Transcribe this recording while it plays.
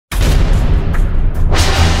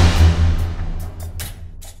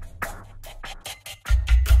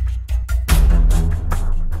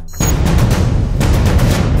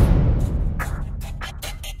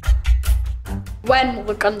When will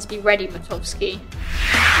the guns be ready, Matovsky?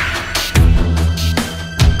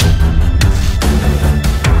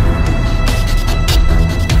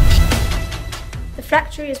 The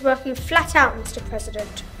factory is working flat out, Mr.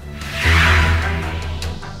 President.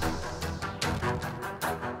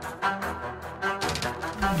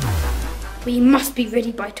 We must be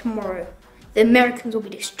ready by tomorrow. The Americans will be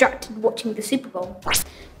distracted watching the Super Bowl.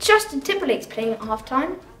 Justin Timberlake's playing at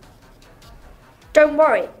half-time. Don't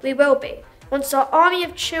worry, we will be. Once our army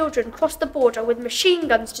of children cross the border with machine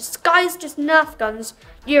guns disguised as Nerf guns,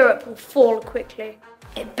 Europe will fall quickly.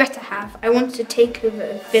 It better have. I want to take over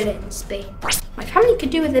a villa in Spain. My family could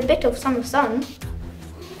do with a bit of summer sun.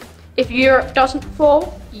 If Europe doesn't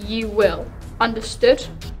fall, you will. Understood?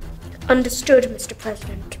 Understood, Mr.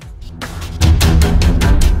 President.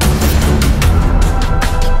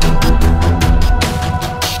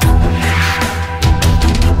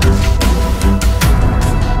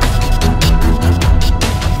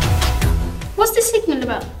 What's the signal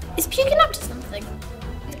about? Is Pukin up to something?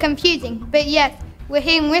 It's confusing, but yes, we're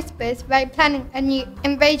hearing whispers about planning a new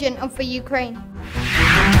invasion of the Ukraine.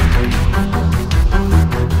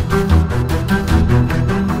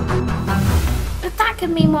 But that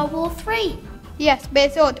could mean World War III. Yes, but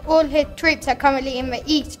it's odd. All his troops are currently in the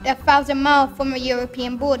east, 1,000 miles from the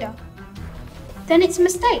European border. Then it's a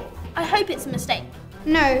mistake. I hope it's a mistake.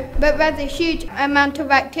 No, but there's a huge amount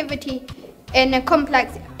of activity in a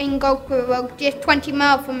complex in Gokuro, just 20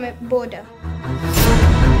 miles from the border.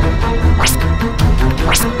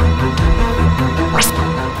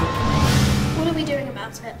 What are we doing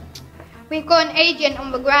about it? We've got an agent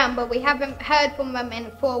on the ground, but we haven't heard from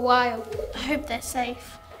them for a while. I hope they're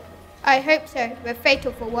safe. I hope so. The fate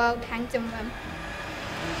of the world hangs on them.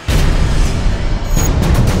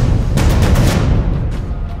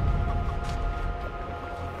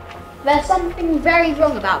 There's something very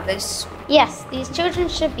wrong about this. Yes, these children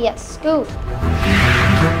should be at school.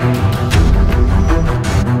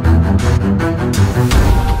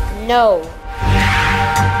 No.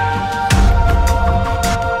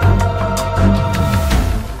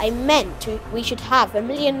 I meant we should have 1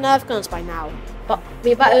 million Nerf guns by now, but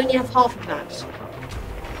we might only have half of that.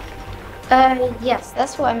 Yes,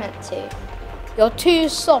 that's what I meant to. You're too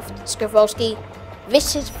soft, Skarovsky.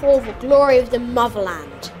 This is for the glory of the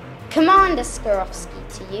motherland. Commander Skarovsky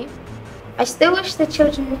to you. I still wish the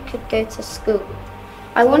children could go to school.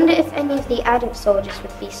 I wonder if any of the adult soldiers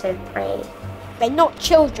would be so brave. They're not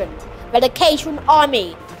children. They're the K-1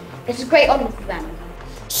 army. It's a great honour for them.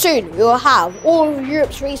 Soon we will have all of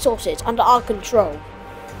Europe's resources under our control.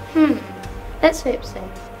 Let's hope so.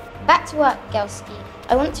 Back to work, Gelski.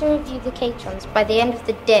 I want to review the K-1s by the end of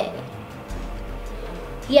the day.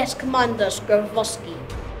 Yes, Commander Skarovsky.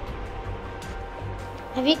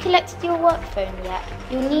 Have you collected your work phone yet?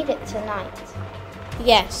 You'll need it tonight.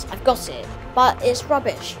 Yes, I've got it, but it's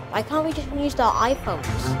rubbish. Why can't we just use our iPhones?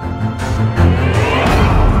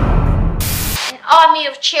 An army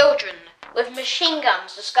of children with machine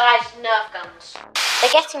guns disguised as Nerf guns.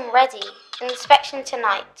 They're getting ready. Inspection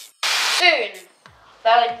tonight. Soon,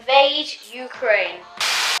 they'll invade Ukraine.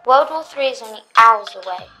 World War III is only hours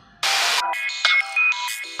away.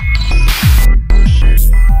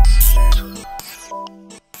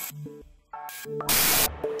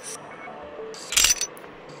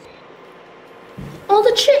 Are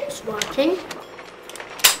the chips working?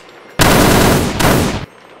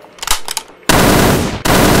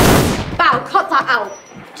 Bow, cut that out.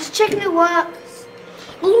 Just checking it works.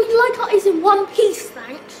 Well, we'd like our is in one piece,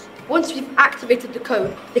 thanks. Once we've activated the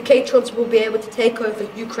code, the K-Trons will be able to take over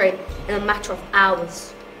Ukraine in a matter of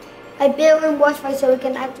hours. I built in Wi-Fi so we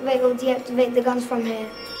can activate or deactivate the guns from here.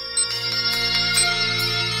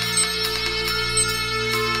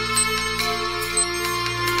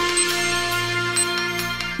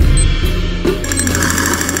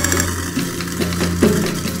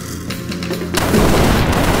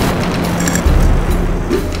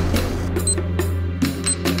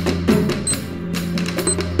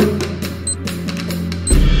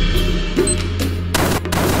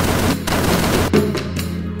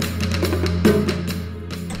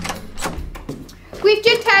 We've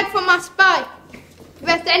just heard from our spy.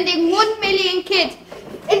 They're sending 1 million kids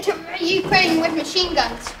into Ukraine with machine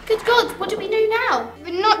guns. Good God, what do we do now?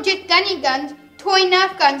 But not just any guns, toy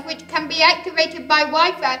Nerf guns which can be activated by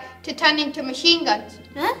Wi-Fi to turn into machine guns.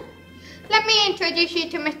 Huh? Let me introduce you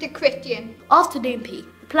to Mr. Christian. Afternoon, Pete.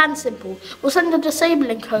 The plan's simple. We'll send a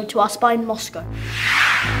disabling code to our spy in Moscow.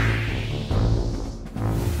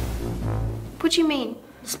 What do you mean?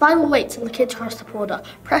 The spy will wait till the kids cross the border,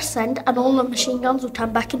 press send, and all the machine guns will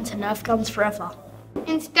turn back into Nerf guns forever.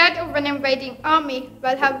 Instead of an invading army,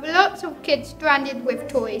 we'll have lots of kids stranded with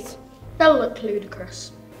toys. That'll look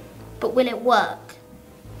ludicrous. But will it work?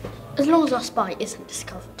 As long as our spy isn't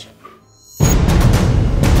discovered.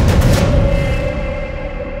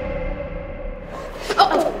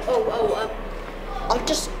 I'm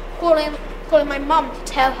just calling my mum to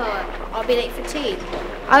tell her I'll be late for tea.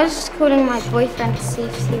 I was just calling my boyfriend to see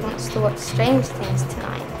if he wants to watch Strange Things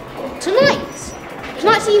tonight. Tonight?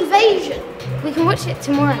 Tonight's the invasion. We can watch it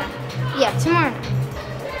tomorrow night. Yeah, tomorrow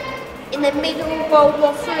night. In the middle of World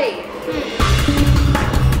War III.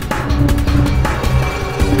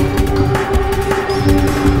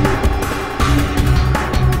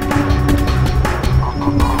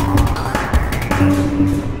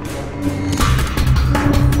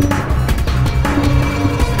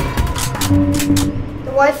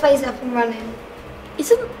 The Wi-Fi's up and running.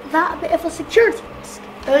 Isn't that a bit of a security risk?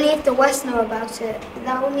 Only if the West know about it.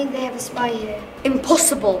 That will mean they have a spy here.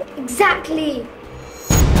 Impossible. Exactly.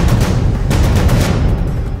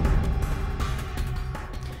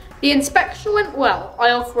 The inspection went well.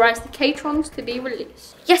 I authorised the Catrons to be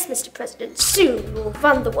released. Yes, Mr. President, soon we'll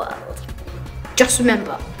run the world. Just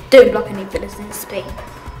remember, don't block any villas in Spain.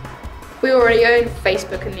 We already own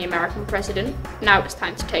Facebook and the American president. Now it's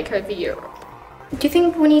time to take over Europe. Do you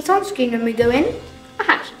think we need sunscreen when we go in?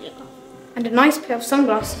 Actually, yeah. And a nice pair of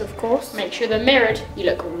sunglasses, of course. Make sure they're mirrored. You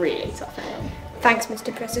look really tough. Thanks,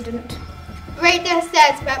 Mr. President. Radar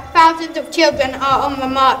says that thousands of children are on the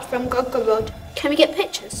march from Gorgorod. Can we get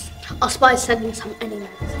pictures? Our spy's sending some anyways.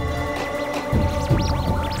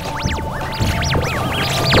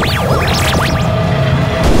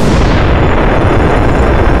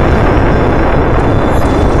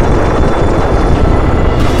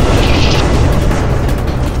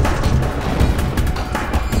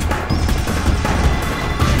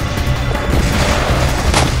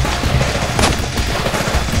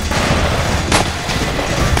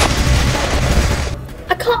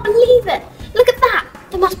 I can't believe it! Look at that!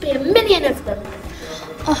 There must be a million of them.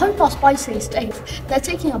 I hope our spy stays safe. They're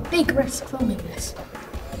taking a big risk filming this.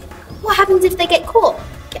 What happens if they get caught?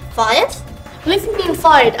 Get fired? Well, if you're being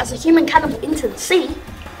fired as a human cannibal into the sea,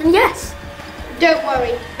 then yes. Don't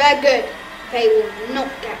worry, they're good. They will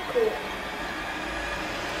not get caught.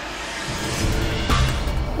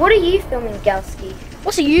 What are you filming, Gelski?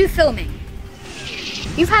 What are you filming?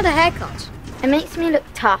 You've had a haircut. It makes me look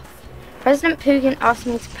tough. President Putin asked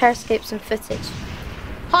me to periscope some footage.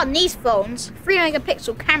 On these phones,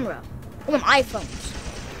 3-megapixel camera. All on iPhones.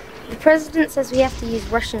 The president says we have to use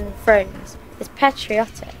Russian phones. It's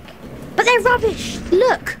patriotic. But they're rubbish.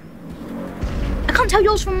 Look. I can't tell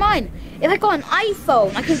yours from mine. If I got an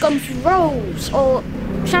iPhone, I could have gone for rose or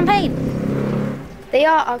champagne. They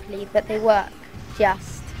are ugly, but they work.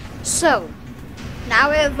 Just. So, now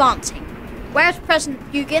we're advancing. Where's President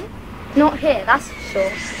Putin? Not here, that's for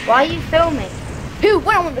sure. Why are you filming? Who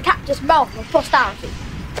went on the capture's mouth of posterity?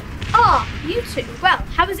 Ah, you two. Well,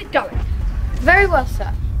 how is it going? Very well,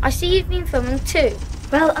 sir. I see you've been filming too.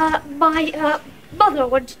 Well, my mother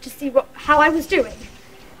wanted to see how I was doing.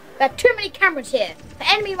 There are too many cameras here. The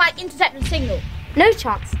enemy might intercept the signal. No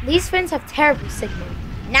chance. These phones have terrible signal.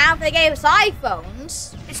 Now if they gave us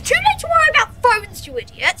iPhones... It's too late to worry about phones, you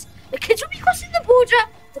idiot. The kids will be crossing the border,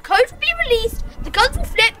 the code will be released, the guns will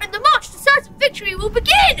flip, and the march to certain victory will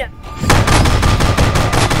begin!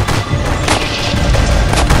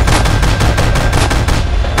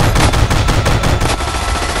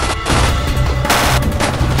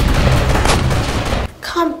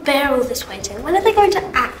 Can't bear all this waiting. When are they going to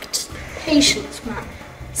act? Patience, man.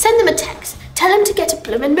 Send them a text. Tell them to get a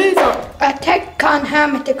bloom and move on. A tech can't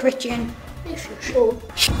harm it, a Christian. If you're sure.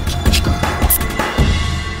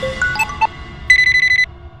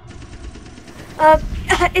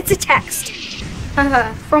 It's a text.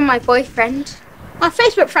 From my boyfriend. My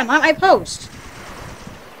Facebook friend, like my post.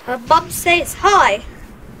 Mum says hi.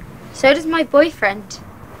 So does my boyfriend.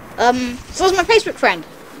 So does my Facebook friend.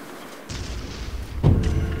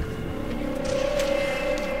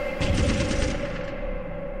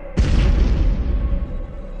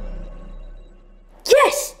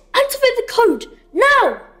 Yes! Activate the code!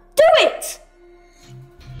 Now! Do it!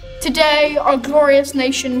 Today, our glorious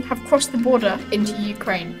nation have crossed the border into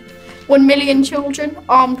Ukraine. 1 million children,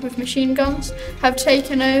 armed with machine guns, have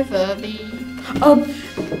taken over the...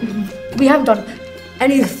 We haven't done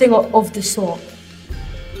anything of the sort.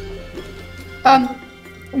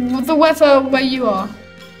 The weather where you are.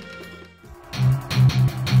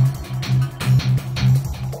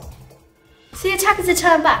 So the attackers are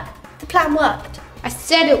turned back. The plan worked. I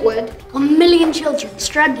said it would. 1 million children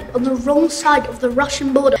stranded on the wrong side of the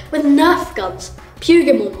Russian border with Nerf guns.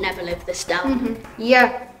 Pugin will never live this down.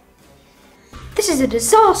 Yeah. This is a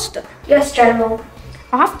disaster. Yes, General.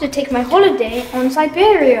 I'll have to take my holiday on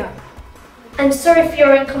Siberia. I'm sorry for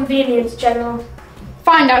your inconvenience, General.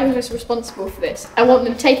 Find out who is responsible for this. I want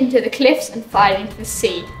them taken to the cliffs and fired into the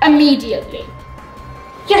sea. Immediately.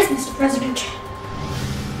 Yes, Mr. President.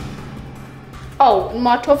 Oh, and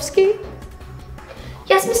Martovsky?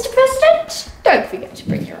 Yes, Mr. President? Don't forget to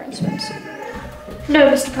bring your own swimsuit.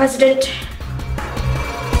 No, Mr. President.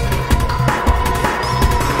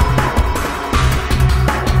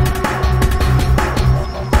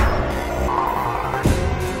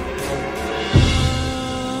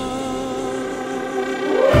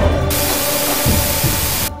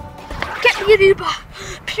 Get me an Uber.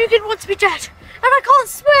 Pugin wants me dead, and I can't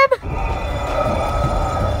swim.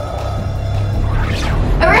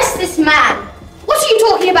 Arrest this man. What are you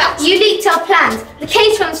talking about? You leaked our plans. The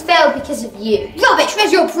case runs failed because of you. Rubbish,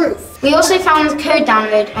 where's your proof? We also found the code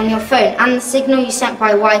download on your phone and the signal you sent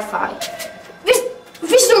by Wi-Fi.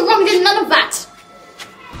 This is all wrong, there's none of that.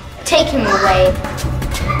 Take him away.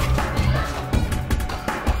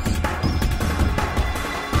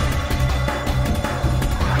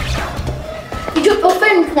 You took your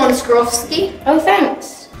phone, Commander Skorowski. Oh,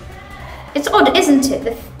 thanks. It's odd, isn't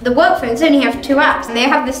it? The work phones only have 2 apps and they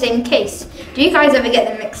have the same case. Do you guys ever get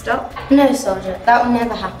them mixed up? No, Sergeant. That will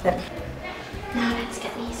never happen.